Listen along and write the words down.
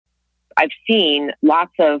I've seen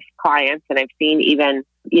lots of clients, and I've seen even,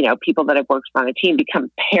 people that I've worked on a team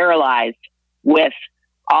become paralyzed with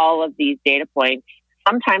all of these data points.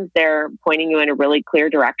 Sometimes they're pointing you in a really clear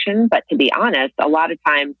direction, but to be honest, a lot of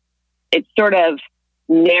times it's sort of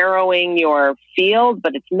narrowing your field,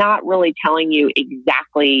 but it's not really telling you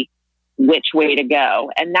exactly which way to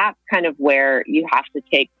go. And that's kind of where you have to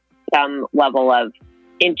take some level of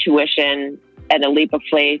intuition and a leap of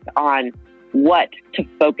faith on what to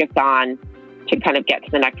focus on to kind of get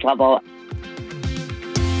to the next level.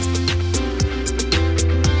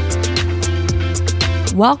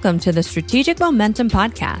 Welcome to the Strategic Momentum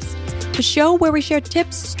Podcast, the show where we share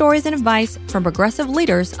tips, stories, and advice from progressive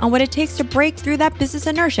leaders on what it takes to break through that business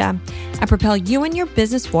inertia and propel you and your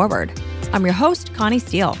business forward. I'm your host, Connie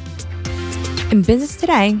Steele. In business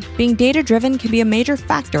today, being data-driven can be a major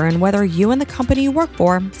factor in whether you and the company you work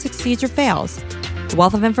for succeeds or fails. The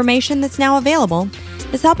wealth of information that's now available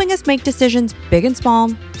is helping us make decisions big and small,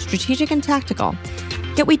 strategic and tactical.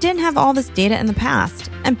 Yet we didn't have all this data in the past,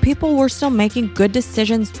 and people were still making good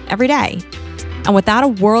decisions every day. And without a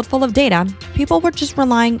world full of data, people were just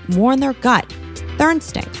relying more on their gut, their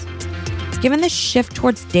instincts. Given this shift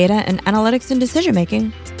towards data and analytics and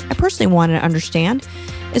decision-making, I personally wanted to understand,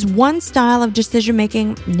 is one style of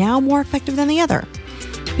decision-making now more effective than the other?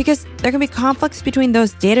 Because there can be conflicts between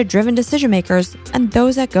those data-driven decision-makers and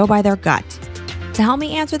those that go by their gut. To help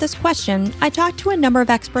me answer this question, I talked to a number of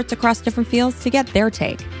experts across different fields to get their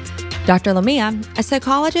take. Dr. Lamia, a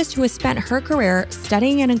psychologist who has spent her career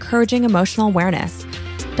studying and encouraging emotional awareness.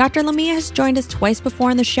 Dr. Lamia has joined us twice before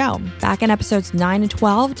on the show, back in episodes 9 and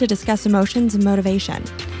 12 to discuss emotions and motivation.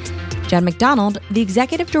 Jen McDonald, the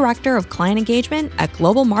Executive Director of Client Engagement at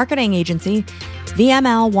global marketing agency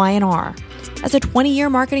VMLY&amp. As a 20-year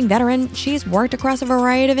marketing veteran, she's worked across a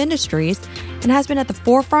variety of industries and has been at the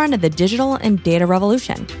forefront of the digital and data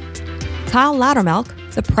revolution. Kyle Loudermilk,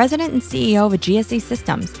 the President and CEO of GSE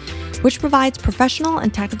Systems, which provides professional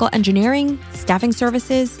and technical engineering, staffing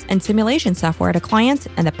services, and simulation software to clients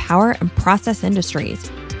in the power and process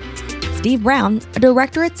industries. Steve Brown, a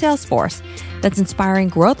director at Salesforce, that's inspiring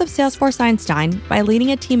growth of Salesforce Einstein by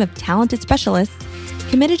leading a team of talented specialists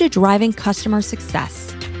committed to driving customer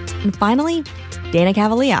success. And finally, Dana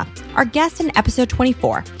Cavalea, our guest in episode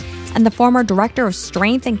 24, and the former director of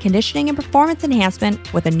strength and conditioning and performance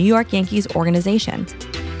enhancement with the New York Yankees Organization.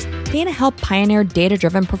 Dana helped pioneer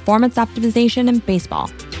data-driven performance optimization in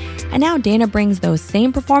baseball. And now Dana brings those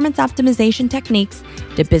same performance optimization techniques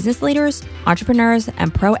to business leaders, entrepreneurs,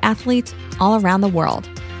 and pro athletes all around the world.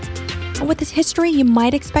 And with this history, you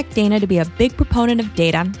might expect Dana to be a big proponent of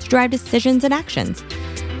data to drive decisions and actions.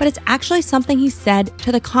 But it's actually something he said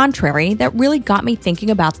to the contrary that really got me thinking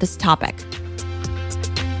about this topic.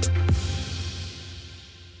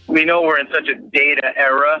 We know we're in such a data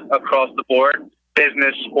era across the board.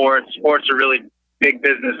 Business, sports are really big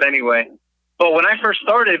business anyway. But when I first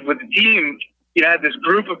started with the team, you had this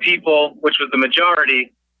group of people, which was the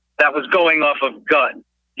majority, that was going off of gut.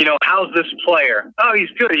 How's this player? Oh, he's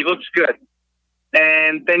good. He looks good.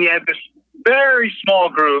 And then you had this very small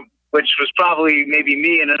group, which was probably maybe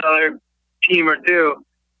me and another team or two,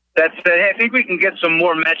 that said, hey, I think we can get some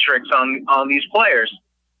more metrics on these players.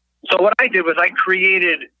 So what I did was I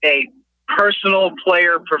created a personal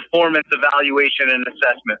player performance evaluation and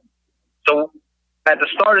assessment. So at the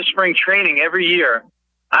start of spring training every year,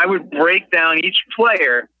 I would break down each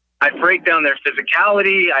player. I'd break down their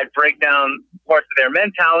physicality. I'd break down parts of their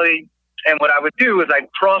mentality. And what I would do is I'd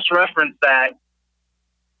cross-reference that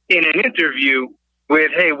in an interview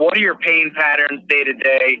with, hey, what are your pain patterns day to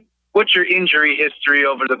day? What's your injury history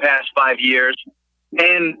over the past 5 years?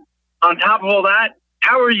 And on top of all that,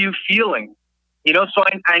 how are you feeling? So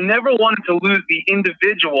I never wanted to lose the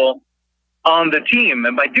individual on the team.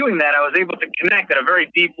 And by doing that, I was able to connect at a very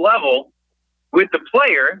deep level with the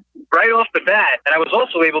player right off the bat. And I was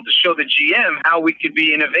also able to show the GM how we could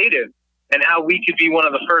be innovative and how we could be one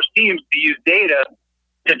of the first teams to use data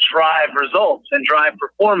to drive results and drive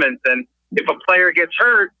performance. And if a player gets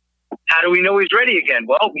hurt, how do we know he's ready again?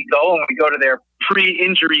 Well, we go to their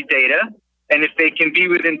pre-injury data. And if they can be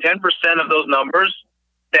within 10% of those numbers,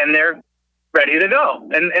 then they're ready to go.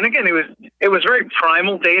 And again, it was very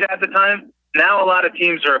primal data at the time. Now a lot of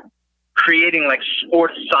teams are creating like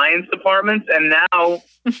sports science departments, and now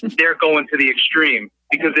they're going to the extreme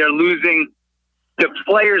because they're losing. The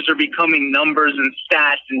players are becoming numbers and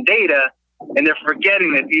stats and data, and they're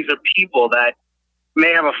forgetting that these are people that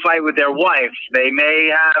may have a fight with their wife. They may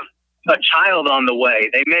have a child on the way.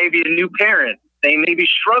 They may be a new parent. They may be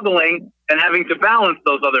struggling and having to balance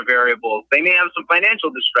those other variables. They may have some financial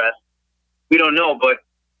distress. We don't know, but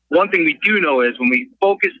one thing we do know is when we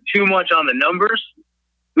focus too much on the numbers,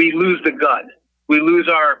 we lose the gut. We lose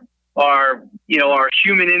our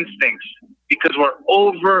human instincts because we're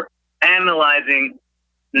over analyzing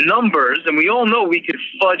numbers. And we all know we could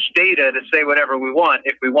fudge data to say whatever we want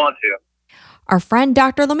if we want to. Our friend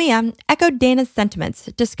Dr. Lamia echoed Dana's sentiments,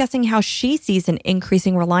 discussing how she sees an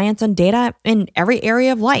increasing reliance on data in every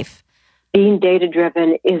area of life. Being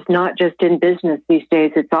data-driven is not just in business these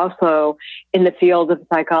days, it's also in the field of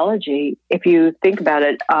psychology. If you think about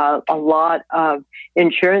it, a lot of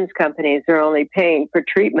insurance companies are only paying for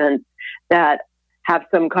treatments that have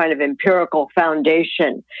some kind of empirical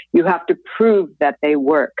foundation. You have to prove that they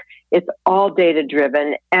work. It's all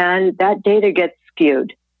data-driven, and that data gets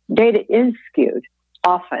skewed. Data is skewed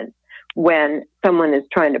often when someone is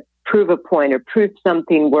trying to prove a point or prove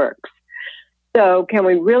something works. So can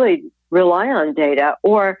we really rely on data?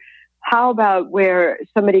 Or how about where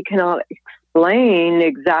somebody cannot explain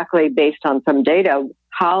exactly based on some data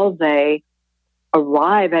how they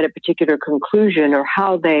arrive at a particular conclusion or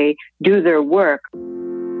how they do their work?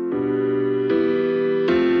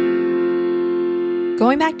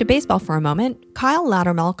 Going back to baseball for a moment, Kyle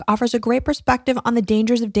Loudermilk offers a great perspective on the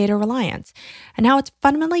dangers of data reliance and how it's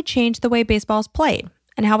fundamentally changed the way baseball is played,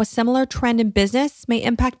 and how a similar trend in business may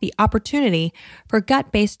impact the opportunity for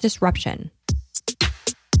gut-based disruption.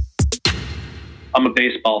 I'm a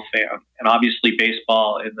baseball fan, and obviously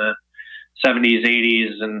baseball in the 70s,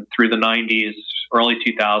 80s, and through the 90s, early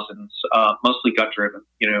 2000s, mostly gut-driven,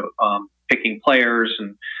 picking players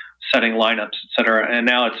and setting lineups, et cetera. And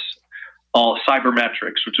now it's all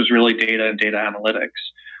cybermetrics, which is really data and data analytics.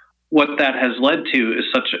 What that has led to is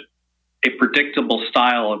such a predictable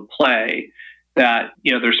style of play that,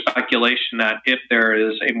 there's speculation that if there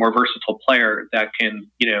is a more versatile player that can,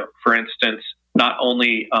 for instance, not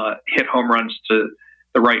only hit home runs to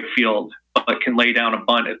the right field, but can lay down a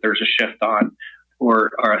bunt if there's a shift on,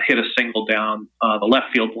 or hit a single down the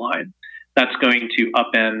left field line, that's going to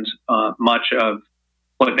upend much of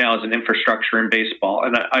what now is an infrastructure in baseball.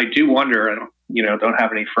 And I do wonder, and don't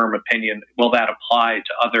have any firm opinion, will that apply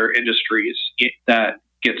to other industries that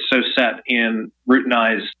get so set in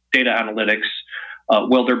routinized data analytics?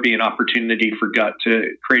 Will there be an opportunity for gut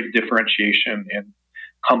to create a differentiation in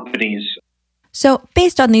companies? So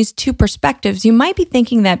based on these two perspectives, you might be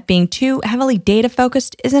thinking that being too heavily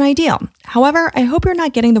data-focused isn't ideal. However, I hope you're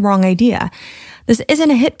not getting the wrong idea. This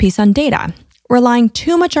isn't a hit piece on data. Relying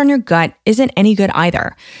too much on your gut isn't any good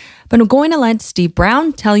either. But I'm going to let Steve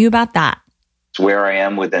Brown tell you about that. Where I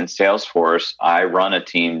am within Salesforce, I run a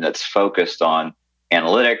team that's focused on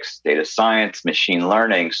analytics, data science, machine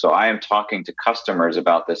learning. So I am talking to customers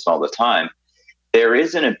about this all the time. There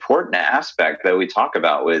is an important aspect that we talk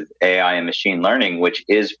about with AI and machine learning, which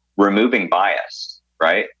is removing bias,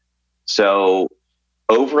 right? So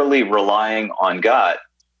overly relying on gut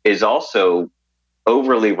is also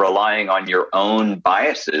overly relying on your own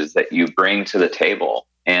biases that you bring to the table.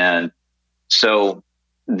 And so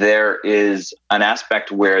there is an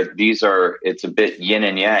aspect where it's a bit yin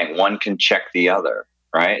and yang. One can check the other,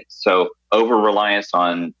 right? So over reliance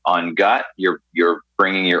on gut, you're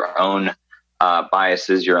bringing your own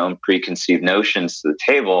biases, your own preconceived notions to the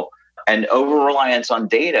table. And over reliance on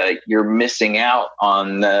data, you're missing out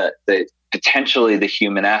on the potentially the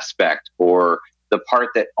human aspect, or the part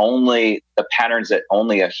that the patterns that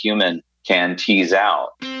only a human can tease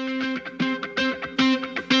out.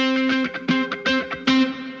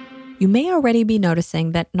 You may already be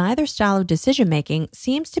noticing that neither style of decision-making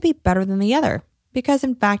seems to be better than the other, because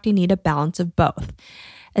in fact you need a balance of both.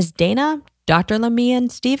 As Dana, Dr. Lamia,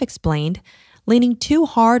 and Steve explained, leaning too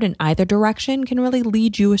hard in either direction can really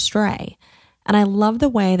lead you astray. And I love the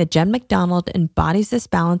way that Jen McDonald embodies this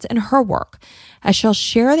balance in her work, as she'll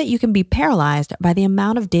share that you can be paralyzed by the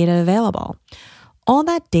amount of data available. All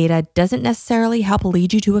that data doesn't necessarily help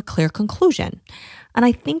lead you to a clear conclusion. And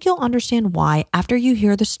I think you'll understand why after you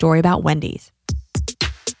hear the story about Wendy's.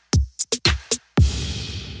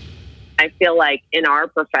 I feel like in our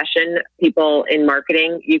profession, people in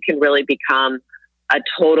marketing, you can really become a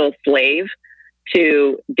total slave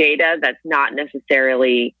to data that's not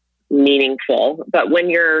necessarily meaningful. But when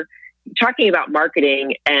you're talking about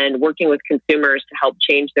marketing and working with consumers to help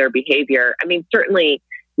change their behavior, I mean, certainly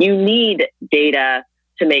you need data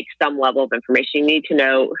to make some level of information. You need to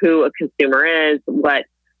know who a consumer is, what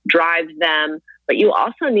drives them, but you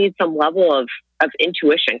also need some level of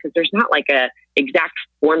intuition, because there's not like a exact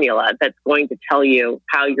formula that's going to tell you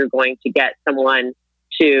how you're going to get someone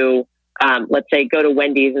to, let's say, go to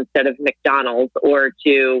Wendy's instead of McDonald's, or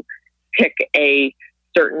to pick a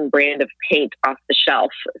certain brand of paint off the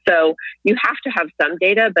shelf. So you have to have some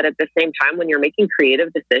data, but at the same time, when you're making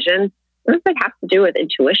creative decisions, some of it has to do with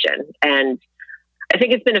intuition. And I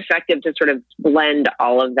think it's been effective to sort of blend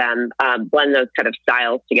all of them, blend those kind of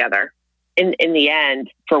styles together. In the end,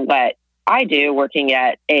 for what I do working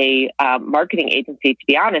at a marketing agency, to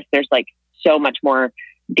be honest, there's like so much more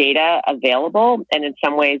data available. And in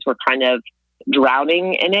some ways, we're kind of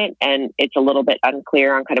drowning in it. And it's a little bit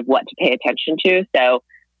unclear on kind of what to pay attention to. So,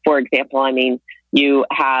 for example, I mean, you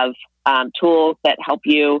have tools that help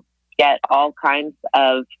you get all kinds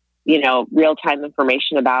of, real-time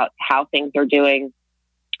information about how things are doing,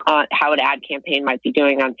 how an ad campaign might be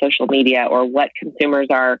doing on social media, or what consumers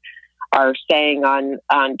are saying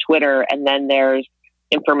on Twitter. And then there's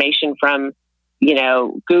information from,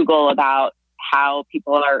 Google about how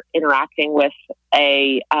people are interacting with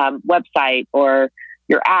a website or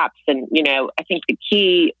your apps. And, I think the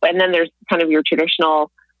key, and then there's kind of your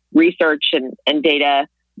traditional research and data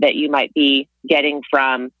that you might be getting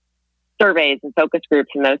from surveys and focus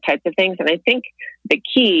groups and those types of things. And I think the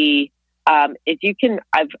key is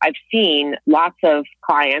I've seen lots of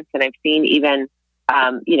clients, and I've seen even,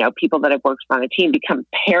 people that have worked on a team become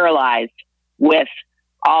paralyzed with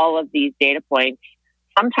all of these data points.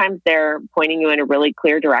 Sometimes they're pointing you in a really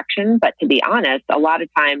clear direction, but to be honest, a lot of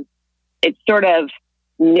times it's sort of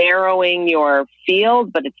narrowing your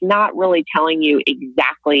field, but it's not really telling you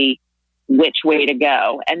exactly which way to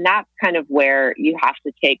go. And that's kind of where you have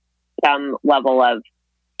to take some level of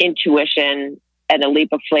intuition and a leap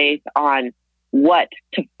of faith on what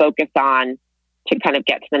to focus on to kind of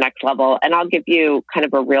get to the next level. And I'll give you kind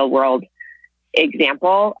of a real world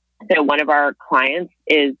example. So one of our clients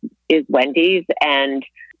is Wendy's, and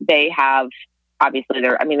they have obviously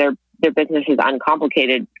their business is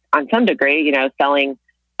uncomplicated on some degree, selling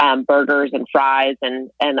burgers and fries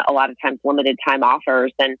and a lot of times limited time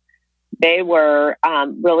offers. And they were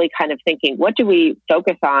really kind of thinking, what do we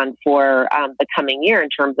focus on for the coming year in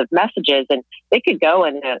terms of messages? And they could go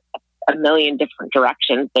in a million different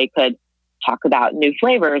directions. They could talk about new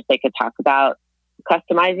flavors. They could talk about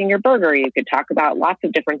customizing your burger. You could talk about lots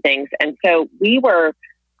of different things. And so we were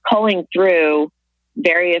culling through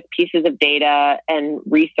various pieces of data and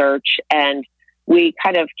research, and we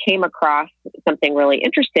kind of came across something really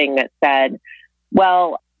interesting that said,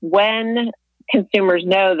 well, when consumers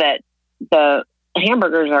know that the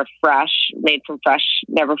hamburgers are fresh, made from fresh,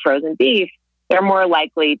 never frozen beef, they're more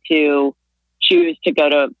likely to choose to go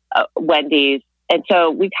to Wendy's. And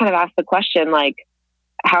so we kind of asked the question, like,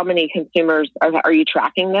 how many consumers are you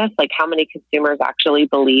tracking this? Like, how many consumers actually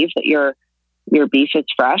believe that your beef is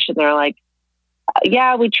fresh? And they're like,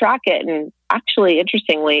 yeah, we track it. And actually,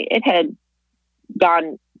 interestingly, it had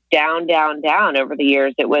gone down over the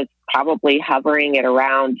years. It was probably hovering at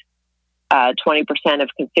around 20% of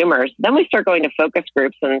consumers. Then we start going to focus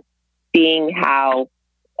groups and seeing how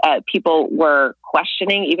people were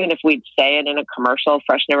questioning, even if we'd say it in a commercial,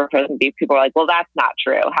 fresh, never frozen beef, people were like, well, that's not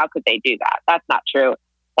true. How could they do that? That's not true.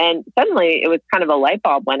 And suddenly it was kind of a light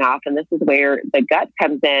bulb went off. And this is where the gut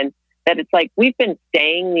comes in, that it's like, we've been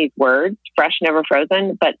saying these words, fresh, never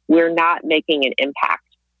frozen, but we're not making an impact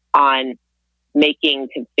on making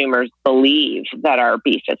consumers believe that our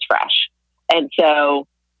beef is fresh. And so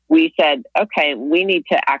we said, okay, we need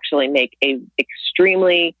to actually make a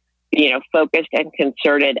extremely, focused and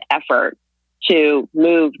concerted effort to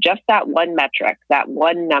move just that one metric, that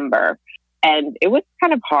one number. And it was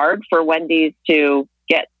kind of hard for Wendy's to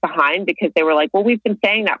get behind, because they were like, well, we've been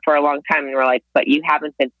saying that for a long time. And we're like, but you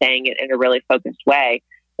haven't been saying it in a really focused way.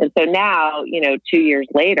 And so now, 2 years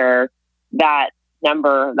later, that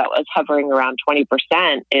number that was hovering around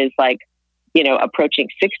 20% is like, approaching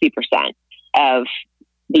 60% of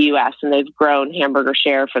the US, and they've grown hamburger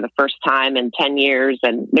share for the first time in 10 years.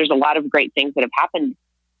 And there's a lot of great things that have happened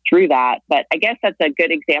through that. But I guess that's a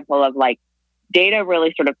good example of like data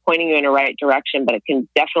really sort of pointing you in the right direction, but it can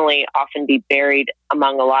definitely often be buried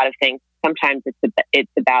among a lot of things. Sometimes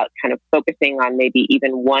it's about kind of focusing on maybe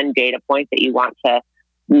even one data point that you want to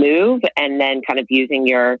move, and then kind of using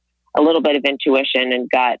a little bit of intuition and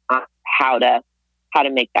gut on how to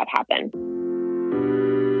make that happen.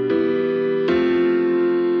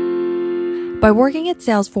 By working at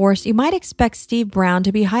Salesforce, you might expect Steve Brown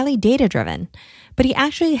to be highly data-driven, but he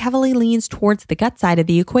actually heavily leans towards the gut side of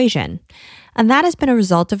the equation. And that has been a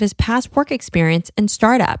result of his past work experience in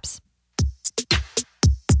startups.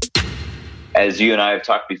 As you and I have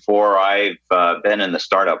talked before, I've been in the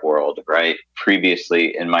startup world, right,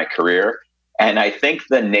 previously in my career. And I think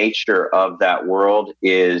the nature of that world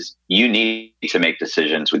is you need to make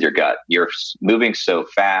decisions with your gut. You're moving so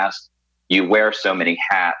fast. you wear so many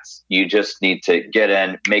hats. You just need to get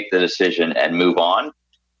in, make the decision, and move on.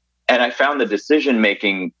 And I found the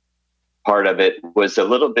decision-making part of it was a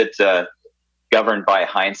little bit governed by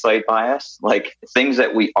hindsight bias. Like things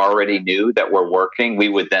that we already knew that were working, we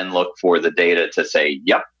would then look for the data to say,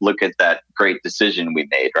 yep, look at that great decision we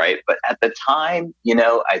made, right? But at the time,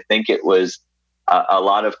 I think it was a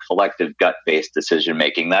lot of collective gut-based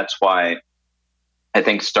decision-making. That's why I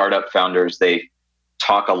think startup founders, they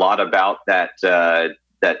talk a lot about that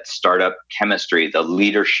startup chemistry, the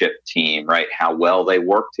leadership team, right? How well they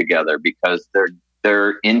work together, because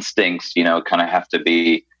their instincts, kind of have to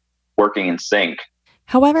be working in sync.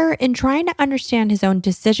 However, in trying to understand his own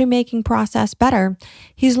decision-making process better,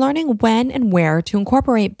 he's learning when and where to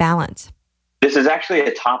incorporate balance. This is actually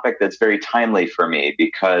a topic that's very timely for me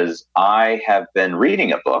because I have been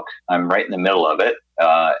reading a book. I'm right in the middle of it.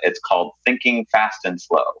 It's called Thinking Fast and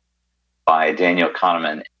Slow by Daniel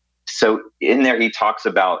Kahneman. So in there, he talks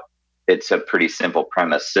about, it's a pretty simple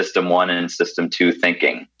premise, system 1 and system 2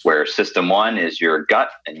 thinking, where system 1 is your gut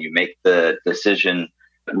and you make the decision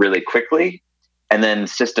really quickly. And then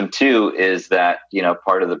system 2 is that,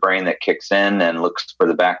 part of the brain that kicks in and looks for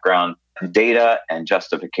the background data and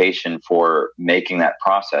justification for making that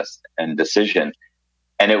process and decision.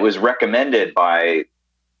 And it was recommended by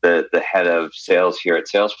the head of sales here at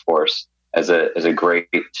Salesforce as a great,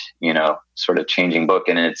 sort of changing book.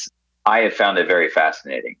 And I have found it very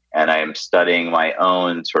fascinating. And I am studying my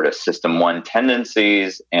own sort of system 1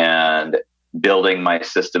 tendencies and building my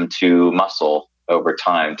system 2 muscle over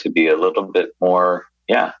time to be a little bit more,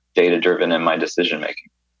 data-driven in my decision-making.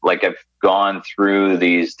 Like I've gone through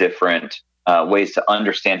these different ways to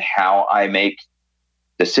understand how I make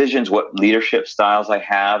decisions, what leadership styles I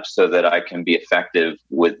have so that I can be effective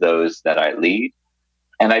with those that I lead.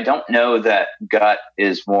 And I don't know that gut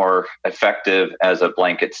is more effective as a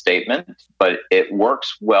blanket statement, but it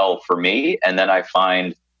works well for me. And then I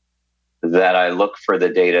find that I look for the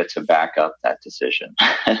data to back up that decision.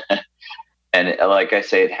 And like I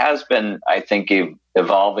say, it has been, I think,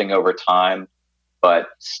 evolving over time, but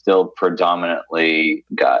still predominantly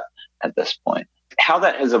gut at this point. How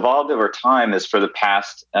that has evolved over time is for the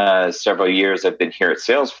past several years, I've been here at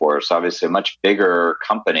Salesforce, obviously a much bigger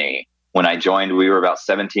company. When I joined, we were about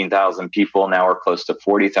 17,000 people. Now we're close to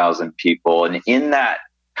 40,000 people. And in that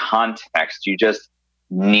context, you just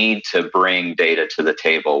need to bring data to the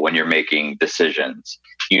table when you're making decisions.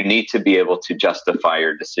 You need to be able to justify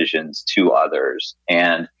your decisions to others.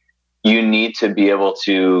 And you need to be able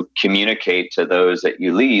to communicate to those that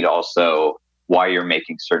you lead also why you're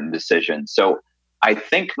making certain decisions. So I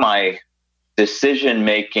think my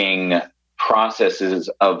decision-making process is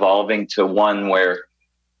evolving to one where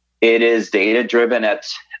it is data-driven at,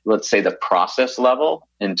 let's say, the process level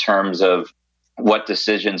in terms of what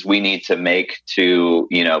decisions we need to make to,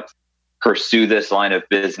 pursue this line of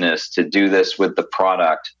business, to do this with the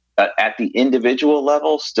product. But at the individual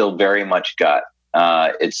level, still very much gut.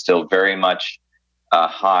 It's still very much a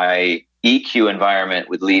high EQ environment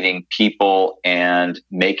with leading people and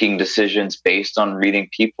making decisions based on reading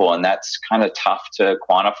people. And that's kind of tough to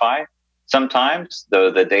quantify sometimes,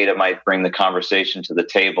 though the data might bring the conversation to the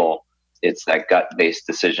table. It's that gut-based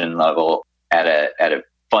decision level at a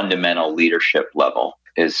fundamental leadership level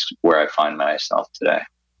is where I find myself today.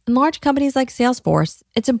 In large companies like Salesforce,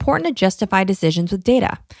 it's important to justify decisions with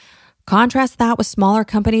data. Contrast that with smaller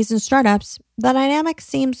companies and startups, the dynamic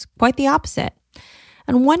seems quite the opposite.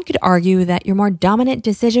 And one could argue that your more dominant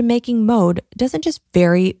decision-making mode doesn't just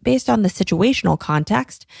vary based on the situational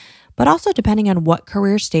context, but also depending on what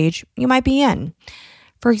career stage you might be in.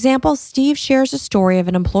 For example, Steve shares a story of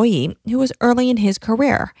an employee who was early in his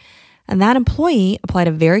career, and that employee applied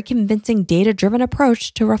a very convincing data-driven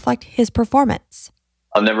approach to reflect his performance.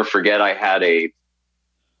 I'll never forget, I had a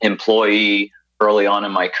employee early on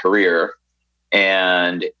in my career,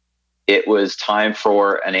 and it was time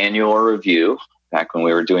for an annual review, back when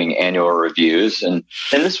we were doing annual reviews. And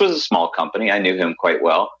this was a small company. I knew him quite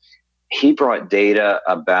well. He brought data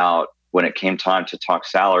about when it came time to talk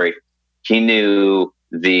salary. He knew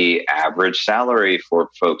the average salary for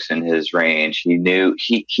folks in his range. He knew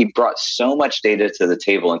he brought so much data to the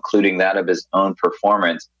table, including that of his own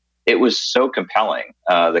performance. It was so compelling,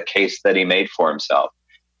 the case that he made for himself.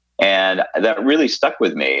 And that really stuck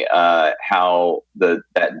with me, how that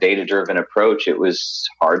data-driven approach, it was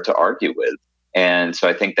hard to argue with. And so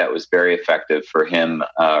I think that was very effective for him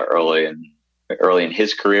early in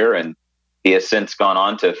his career. And he has since gone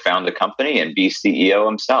on to found a company and be CEO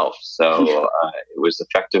himself. So it was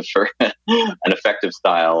effective for an effective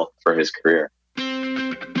style for his career.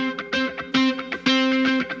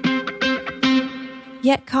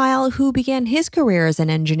 Yet Kyle, who began his career as an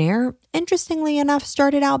engineer, interestingly enough,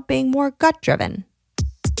 started out being more gut-driven.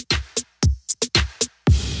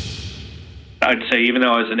 I'd say even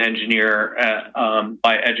though I was an engineer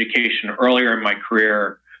by education earlier in my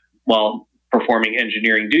career, while performing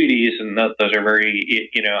engineering duties, and those are very,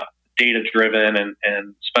 data-driven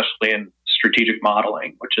and especially in strategic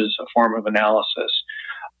modeling, which is a form of analysis.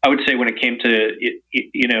 I would say when it came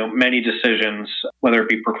to, many decisions, whether it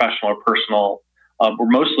be professional or personal, were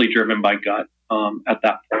mostly driven by gut at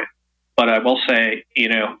that point. But I will say,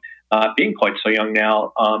 being quite so young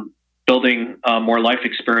now, building more life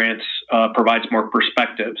experience provides more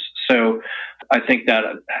perspectives. So I think that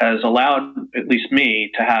has allowed at least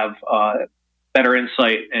me to have better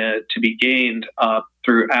insight to be gained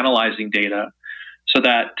through analyzing data, so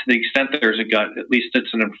that to the extent that there's a gut, at least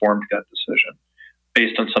it's an informed gut decision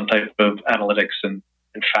based on some type of analytics and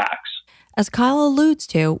facts. As Kyle alludes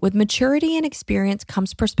to, with maturity and experience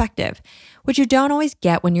comes perspective, which you don't always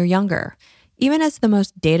get when you're younger. Even as the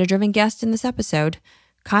most data-driven guest in this episode,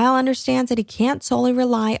 Kyle understands that he can't solely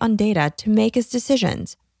rely on data to make his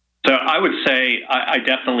decisions. So I would say I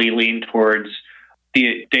definitely lean towards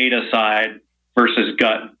the data side versus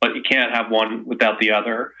gut, but you can't have one without the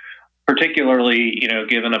other. Particularly,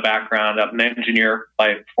 given a background of an engineer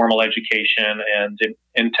by formal education and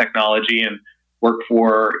in technology, and work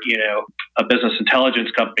for, a business intelligence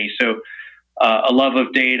company. So a love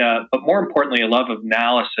of data, but more importantly, a love of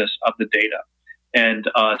analysis of the data and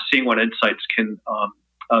seeing what insights can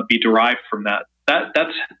be derived from that.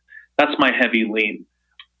 That's my heavy lean.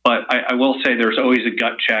 But I will say there's always a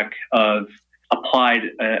gut check of applied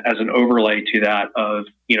as an overlay to that of,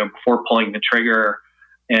 before pulling the trigger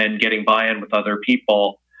and getting buy-in with other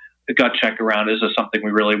people, the gut check around, is this something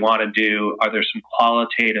we really want to do? Are there some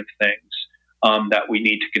qualitative things that we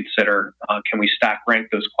need to consider? Can we stack rank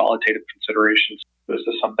those qualitative considerations? Is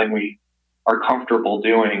this something we are comfortable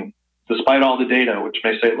doing despite all the data, which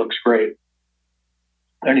may say it looks great?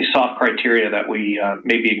 Any soft criteria that we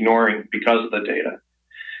may be ignoring because of the data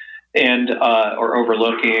and or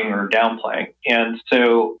overlooking or downplaying. And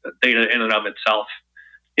so data in and of itself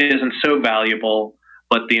isn't so valuable,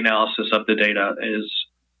 but the analysis of the data is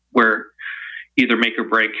where either make or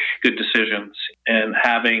break good decisions. And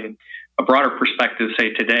having a broader perspective, say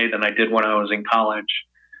today, than I did when I was in college,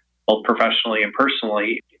 both professionally and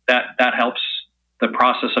personally, that helps the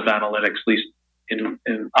process of analytics, at least in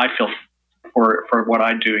I feel for what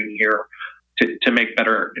I'm doing here, to make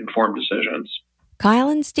better informed decisions. Kyle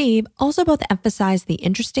and Steve also both emphasize the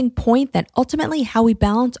interesting point that ultimately how we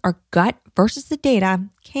balance our gut versus the data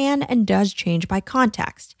can and does change by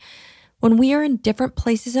context. When we are in different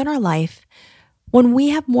places in our life, when we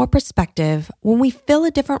have more perspective, when we fill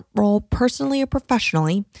a different role personally or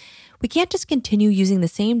professionally, we can't just continue using the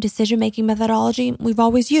same decision-making methodology we've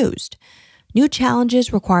always used. New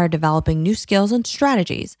challenges require developing new skills and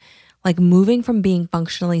strategies, like moving from being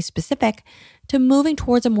functionally specific to moving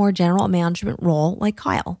towards a more general management role like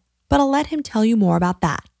Kyle. But I'll let him tell you more about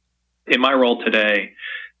that. In my role today,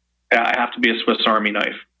 I have to be a Swiss Army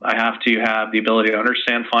knife. I have to have the ability to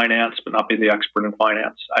understand finance, but not be the expert in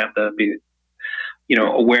finance. I have to be,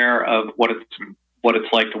 aware of what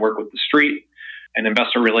it's like to work with the street and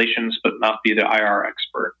investor relations, but not be the IR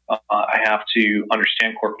expert. I have to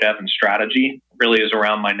understand corp dev and strategy. It really is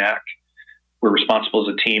around my neck. We're responsible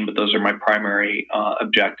as a team, but those are my primary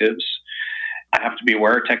objectives. I have to be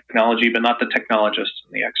aware of technology, but not the technologist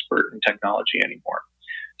and the expert in technology anymore.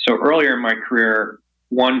 So earlier in my career,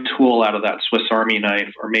 one tool out of that Swiss Army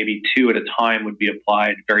knife, or maybe two at a time, would be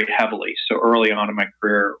applied very heavily. So early on in my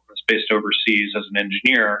career, I was based overseas as an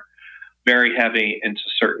engineer, very heavy into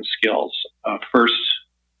certain skills. First,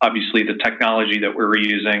 obviously, the technology that we were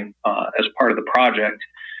using as part of the project,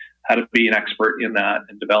 how to be an expert in that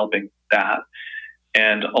and developing that.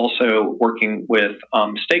 And also working with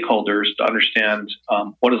stakeholders to understand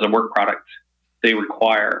what is the work product they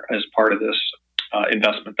require as part of this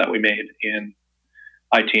investment that we made in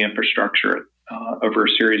IT infrastructure over a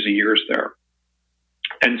series of years there.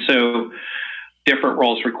 And so different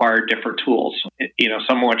roles required different tools,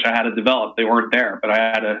 some of which I had to develop. They weren't there, but I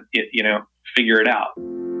had to, figure it out.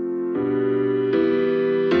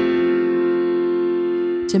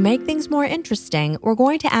 To make things more interesting, we're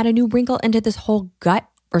going to add a new wrinkle into this whole gut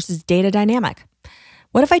versus data dynamic.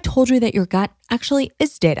 What if I told you that your gut actually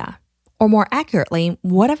is data? Or more accurately,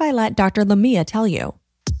 what if I let Dr. Lamia tell you?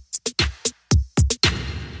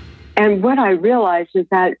 And what I realized is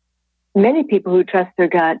that many people who trust their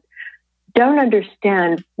gut don't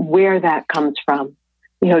understand where that comes from.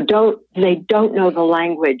 They don't know the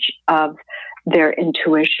language of their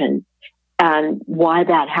intuition and why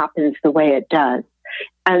that happens the way it does.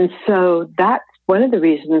 And so that's one of the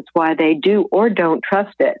reasons why they do or don't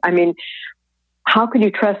trust it. I mean, how could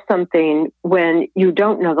you trust something when you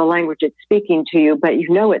don't know the language it's speaking to you, but you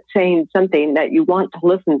know it's saying something that you want to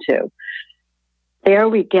listen to? There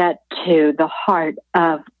we get to the heart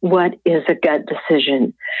of what is a gut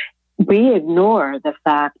decision. We ignore the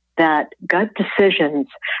fact that gut decisions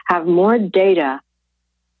have more data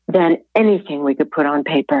than anything we could put on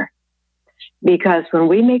paper. Because when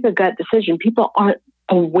we make a gut decision, people aren't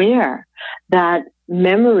aware that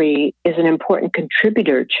memory is an important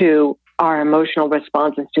contributor to our emotional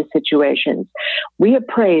responses to situations. We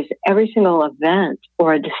appraise every single event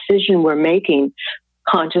or a decision we're making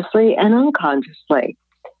consciously and unconsciously.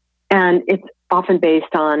 And it's often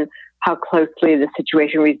based on how closely the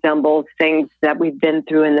situation resembles things that we've been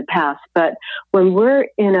through in the past. But when we're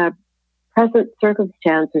in a present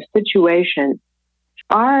circumstance or situation,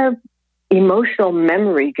 our emotional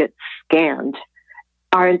memory gets scanned.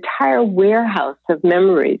 Our entire warehouse of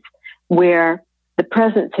memories where the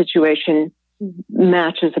present situation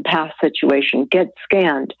matches a past situation gets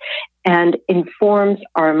scanned and informs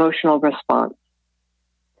our emotional response.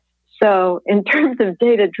 So in terms of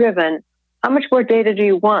data-driven, how much more data do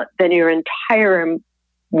you want than your entire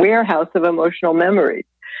warehouse of emotional memories?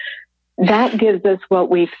 That gives us what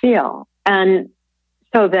we feel. And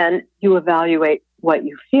so then you evaluate what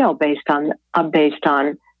you feel based on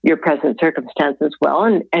your present circumstance as well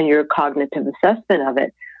and your cognitive assessment of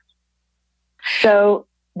it. So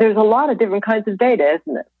there's a lot of different kinds of data,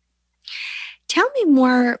 isn't it? Tell me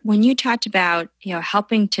more when you talked about,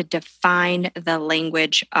 helping to define the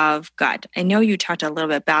language of gut. I know you talked a little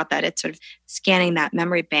bit about that. It's sort of scanning that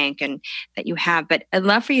memory bank and that you have, but I'd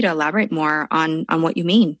love for you to elaborate more on what you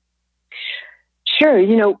mean. Sure.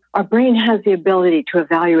 Our brain has the ability to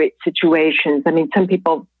evaluate situations. I mean, some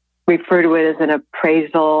people refer to it as an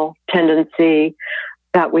appraisal tendency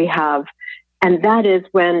that we have. And that is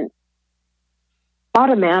when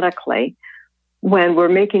automatically, when we're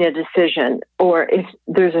making a decision, or if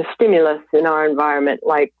there's a stimulus in our environment,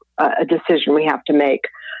 like a decision we have to make,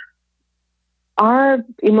 our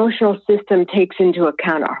emotional system takes into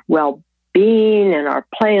account our well-being and our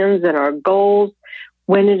plans and our goals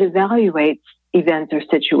when it evaluates events or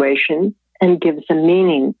situations and gives them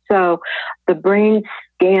meaning. So the brain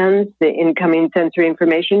scans the incoming sensory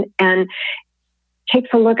information and takes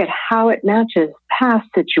a look at how it matches past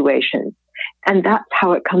situations. And that's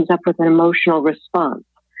how it comes up with an emotional response.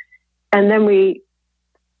 And then we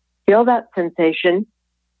feel that sensation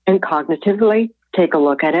and cognitively take a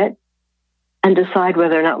look at it and decide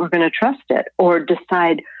whether or not we're going to trust it, or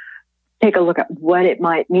take a look at what it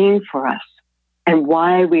might mean for us and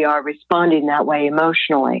why we are responding that way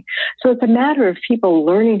emotionally. So it's a matter of people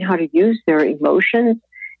learning how to use their emotions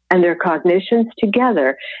and their cognitions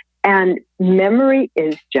together. And memory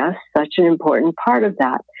is just such an important part of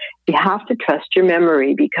that. You have to trust your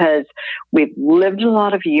memory because we've lived a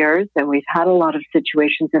lot of years and we've had a lot of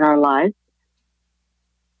situations in our lives.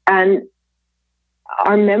 And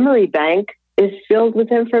our memory bank is filled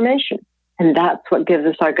with information. And that's what gives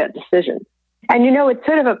us our gut decisions. And it's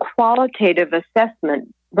sort of a qualitative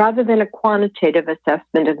assessment rather than a quantitative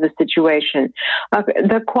assessment of the situation.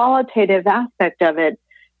 The qualitative aspect of it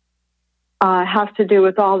has to do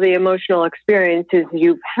with all the emotional experiences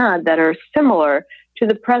you've had that are similar to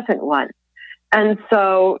the present one. And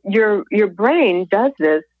so your brain does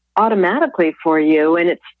this automatically for you, and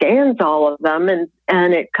it scans all of them,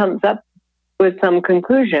 and it comes up with some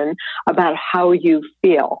conclusion about how you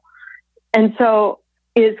feel. And so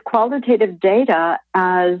is qualitative data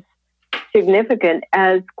as significant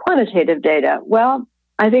as quantitative data? Well,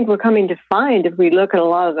 I think we're coming to find, if we look at a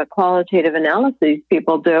lot of the qualitative analyses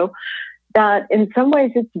people do, that in some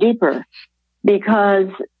ways it's deeper because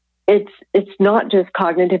it's not just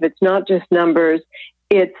cognitive, it's not just numbers,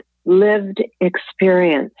 it's lived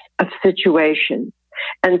experience of situations.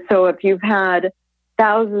 And so if you've had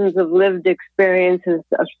thousands of lived experiences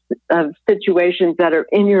of situations that are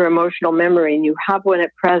in your emotional memory and you have one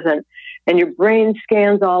at present and your brain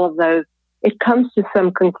scans all of those, it comes to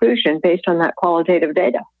some conclusion based on that qualitative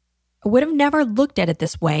data. I would have never looked at it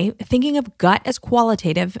this way, thinking of gut as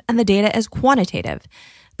qualitative and the data as quantitative.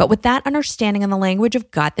 But with that understanding of the language of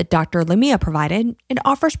gut that Dr. Lamia provided, it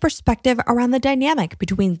offers perspective around the dynamic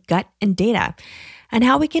between gut and data and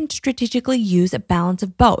how we can strategically use a balance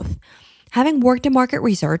of both. Having worked in market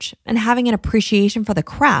research and having an appreciation for the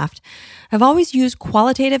craft, I've always used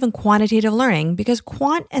qualitative and quantitative learning because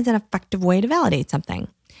quant is an effective way to validate something.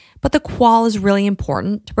 But the qual is really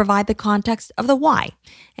important to provide the context of the why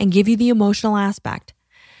and give you the emotional aspect.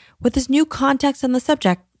 With this new context on the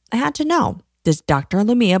subject, I had to know, does Dr.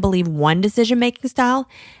 Lamia believe one decision-making style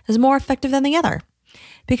is more effective than the other?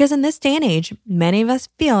 Because in this day and age, many of us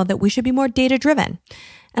feel that we should be more data-driven.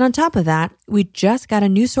 And on top of that, we just got a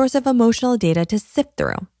new source of emotional data to sift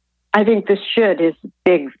through. I think the should is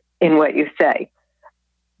big in what you say,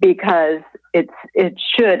 because it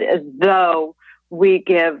should, as though we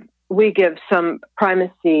give some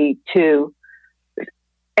primacy to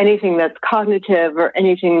anything that's cognitive or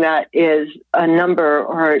anything that is a number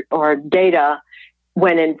or data,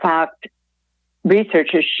 when in fact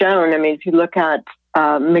research has shown, I mean, if you look at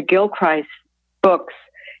McGilchrist's books,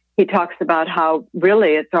 he talks about how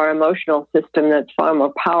really it's our emotional system that's far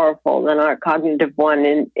more powerful than our cognitive one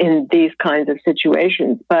in these kinds of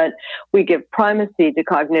situations. But we give primacy to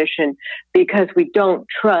cognition because we don't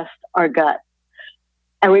trust our gut.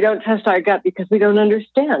 And we don't trust our gut because we don't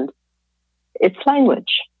understand its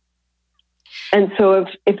language. And so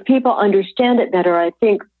if people understand it better, I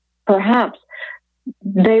think perhaps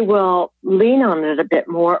they will lean on it a bit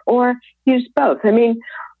more or use both. I mean,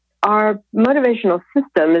 our motivational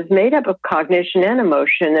system is made up of cognition and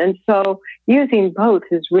emotion. And so using both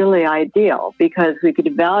is really ideal because we could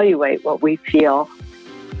evaluate what we feel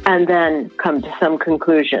and then come to some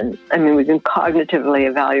conclusion. I mean, we can cognitively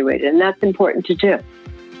evaluate it, and that's important to do.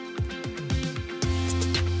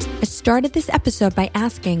 I started this episode by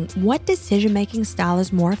asking what decision-making style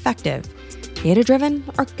is more effective, data-driven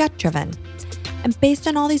or gut-driven? And based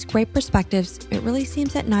on all these great perspectives, it really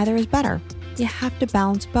seems that neither is better. You have to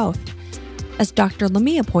balance both. As Dr.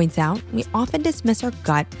 Lamia points out, we often dismiss our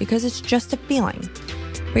gut because it's just a feeling.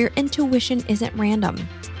 But your intuition isn't random.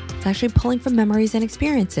 It's actually pulling from memories and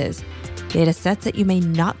experiences, data sets that you may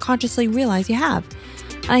not consciously realize you have.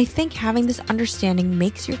 And I think having this understanding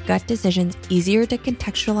makes your gut decisions easier to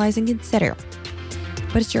contextualize and consider.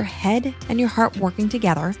 But it's your head and your heart working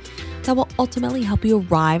together that will ultimately help you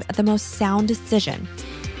arrive at the most sound decision,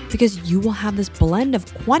 because you will have this blend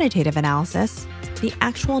of quantitative analysis, the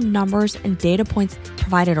actual numbers and data points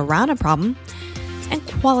provided around a problem, and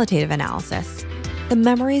qualitative analysis, the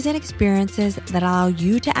memories and experiences that allow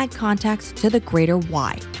you to add context to the greater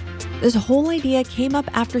why. This whole idea came up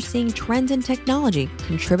after seeing trends in technology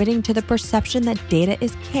contributing to the perception that data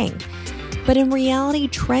is king. But in reality,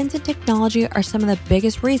 trends in technology are some of the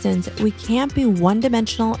biggest reasons we can't be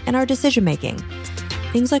one-dimensional in our decision-making.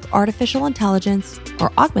 Things like artificial intelligence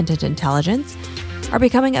or augmented intelligence are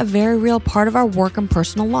becoming a very real part of our work and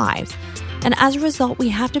personal lives. And as a result, we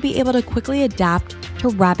have to be able to quickly adapt to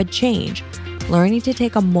rapid change, learning to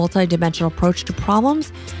take a multi-dimensional approach to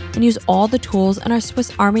problems and use all the tools in our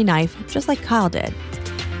Swiss Army knife, just like Kyle did.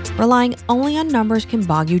 Relying only on numbers can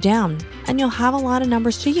bog you down, and you'll have a lot of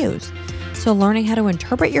numbers to use. So learning how to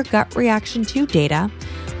interpret your gut reaction to data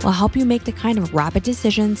will help you make the kind of rapid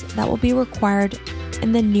decisions that will be required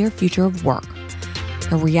in the near future of work.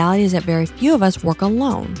 The reality is that very few of us work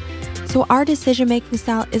alone. So our decision-making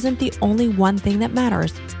style isn't the only one thing that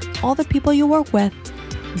matters. All the people you work with,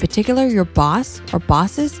 in particular your boss or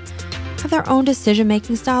bosses, have their own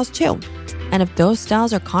decision-making styles too. And if those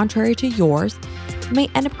styles are contrary to yours, it may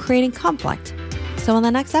end up creating conflict. So in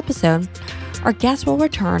the next episode, our guests will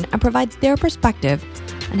return and provide their perspective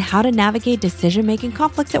on how to navigate decision-making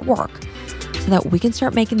conflicts at work so that we can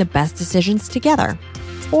start making the best decisions together,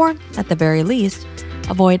 or at the very least,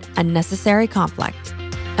 avoid unnecessary conflict.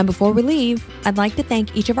 And before we leave, I'd like to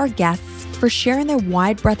thank each of our guests for sharing their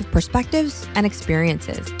wide breadth of perspectives and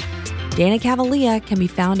experiences. Dana Cavalea can be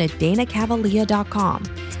found at danacavalea.com.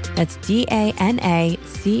 That's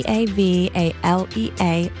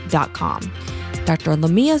DANACAVALEA.com. Dr.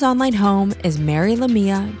 Lamia's online home is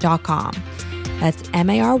marylamia.com. That's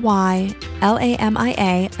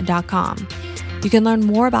MARYLAMIA.com. You can learn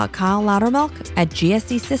more about Kyle Loudermilk at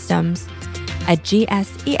GSD Systems at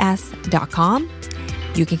GSES.com.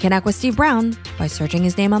 You can connect with Steve Brown by searching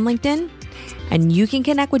his name on LinkedIn, and you can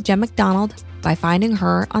connect with Jen McDonald by finding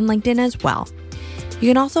her on LinkedIn as well. You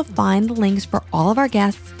can also find the links for all of our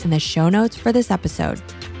guests in the show notes for this episode.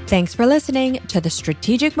 Thanks for listening to the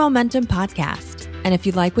Strategic Momentum Podcast. And if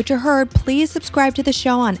you like what you heard, please subscribe to the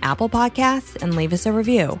show on Apple Podcasts and leave us a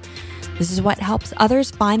review. This is what helps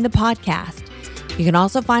others find the podcast. You can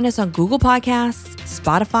also find us on Google Podcasts,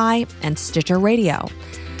 Spotify, and Stitcher Radio.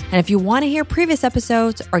 And if you want to hear previous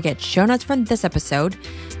episodes or get show notes from this episode,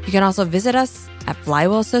 you can also visit us at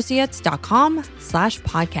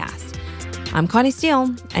flywheelassociates.com/podcast. I'm Connie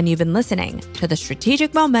Steele, and you've been listening to the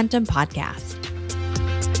Strategic Momentum Podcast.